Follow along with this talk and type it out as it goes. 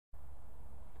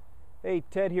Hey,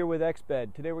 Ted here with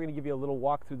Exped. Today we're going to give you a little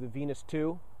walk through the Venus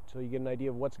 2 so you get an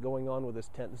idea of what's going on with this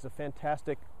tent. This is a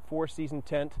fantastic 4-season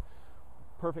tent,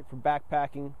 perfect for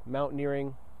backpacking,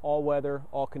 mountaineering, all weather,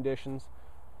 all conditions.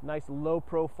 Nice low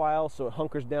profile so it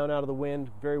hunkers down out of the wind,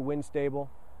 very wind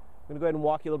stable. I'm going to go ahead and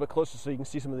walk you a little bit closer so you can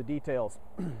see some of the details.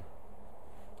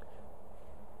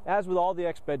 As with all the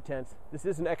Exped tents, this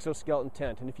is an exoskeleton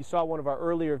tent, and if you saw one of our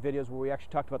earlier videos where we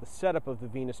actually talked about the setup of the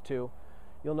Venus 2,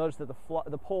 you'll notice that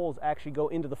the poles actually go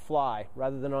into the fly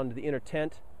rather than onto the inner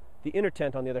tent. The inner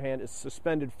tent, on the other hand, is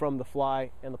suspended from the fly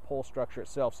and the pole structure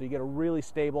itself. So you get a really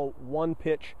stable, one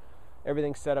pitch,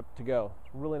 everything set up to go.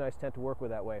 It's a really nice tent to work with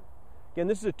that way. Again,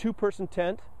 this is a 2-person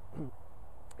tent,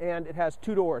 and it has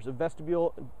 2 doors, a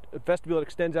vestibule that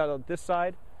extends out on this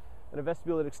side, and a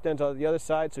vestibule that extends out on the other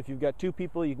side. So if you've got 2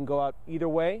 people, you can go out either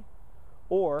way,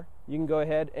 or you can go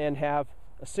ahead and have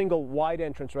a single wide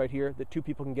entrance right here that 2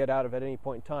 people can get out of at any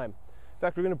point in time. In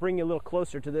fact, we're going to bring you a little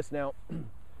closer to this now.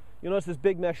 You'll notice this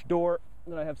big mesh door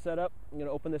that I have set up. I'm going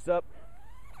to open this up.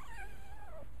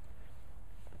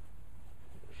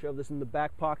 Shove this in the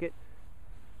back pocket.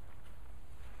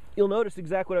 You'll notice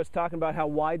exactly what I was talking about, how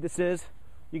wide this is.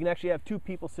 You can actually have 2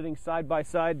 people sitting side by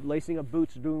side, lacing up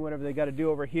boots, doing whatever they got to do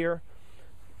over here.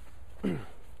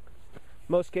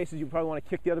 Most cases, you probably want to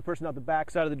kick the other person out the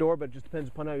back side of the door, but it just depends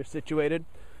upon how you're situated.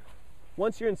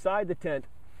 Once you're inside the tent,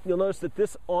 you'll notice that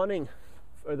this awning,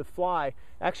 or the fly,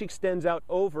 actually extends out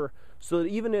over, so that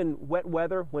even in wet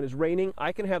weather, when it's raining,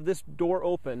 I can have this door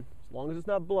open, as long as it's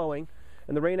not blowing,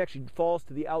 and the rain actually falls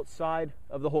to the outside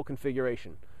of the whole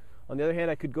configuration. On the other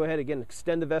hand, I could go ahead again,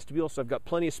 extend the vestibule, so I've got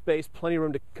plenty of space, plenty of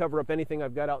room to cover up anything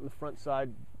I've got out in the front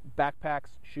side,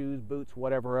 backpacks, shoes, boots,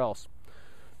 whatever else.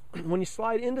 When you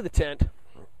slide into the tent,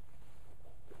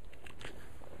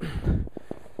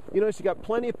 you notice you got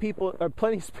plenty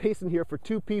of space in here for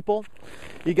 2 people.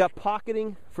 You got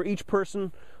pocketing for each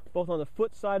person, both on the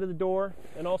foot side of the door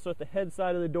and also at the head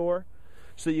side of the door.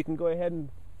 So you can go ahead and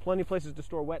plenty of places to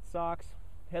store wet socks,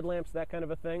 headlamps, that kind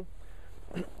of a thing.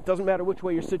 Doesn't matter which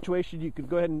way you're situated, you could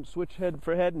go ahead and switch head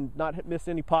for head and not miss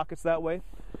any pockets that way.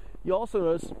 You also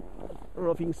notice, I don't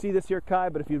know if you can see this here, Kai,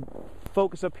 but if you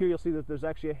focus up here, you'll see that there's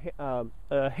actually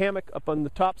a hammock up on the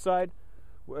top side,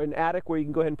 an attic where you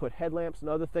can go ahead and put headlamps and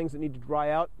other things that need to dry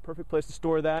out. Perfect place to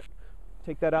store that.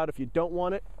 Take that out if you don't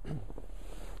want it.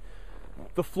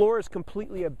 The floor is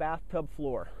completely a bathtub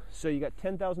floor. So you got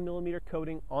 10,000 millimeter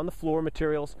coating on the floor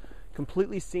materials,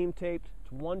 completely seam taped.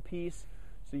 It's one piece.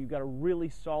 So you've got a really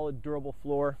solid, durable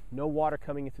floor. No water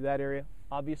coming into that area.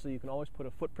 Obviously, you can always put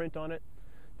a footprint on it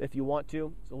if you want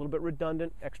to. It's a little bit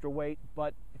redundant, extra weight,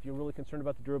 but if you're really concerned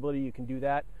about the durability, you can do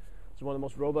that. It's one of the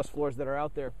most robust floors that are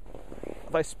out there.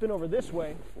 If I spin over this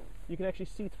way, you can actually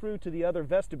see through to the other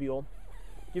vestibule,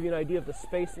 give you an idea of the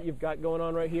space that you've got going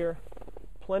on right here.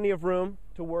 Plenty of room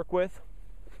to work with.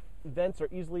 Vents are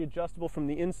easily adjustable from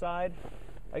the inside.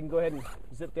 I can go ahead and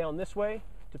zip down this way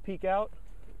to peek out,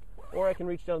 or I can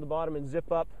reach down to the bottom and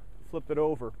zip up, flip it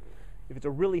over. If it's a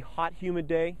really hot, humid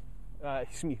day,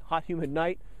 hot, humid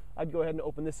night, I'd go ahead and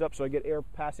open this up so I get air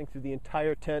passing through the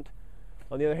entire tent.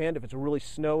 On the other hand, if it's a really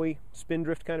snowy,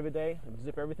 spindrift kind of a day, I'd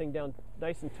zip everything down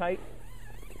nice and tight,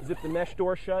 zip the mesh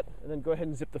door shut, and then go ahead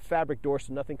and zip the fabric door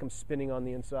so nothing comes spinning on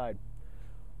the inside.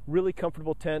 Really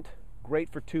comfortable tent,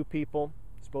 great for 2 people.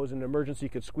 Suppose in an emergency you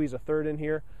could squeeze a 3rd in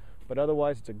here, but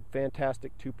otherwise it's a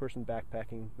fantastic 2-person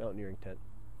backpacking mountaineering tent.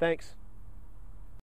 Thanks.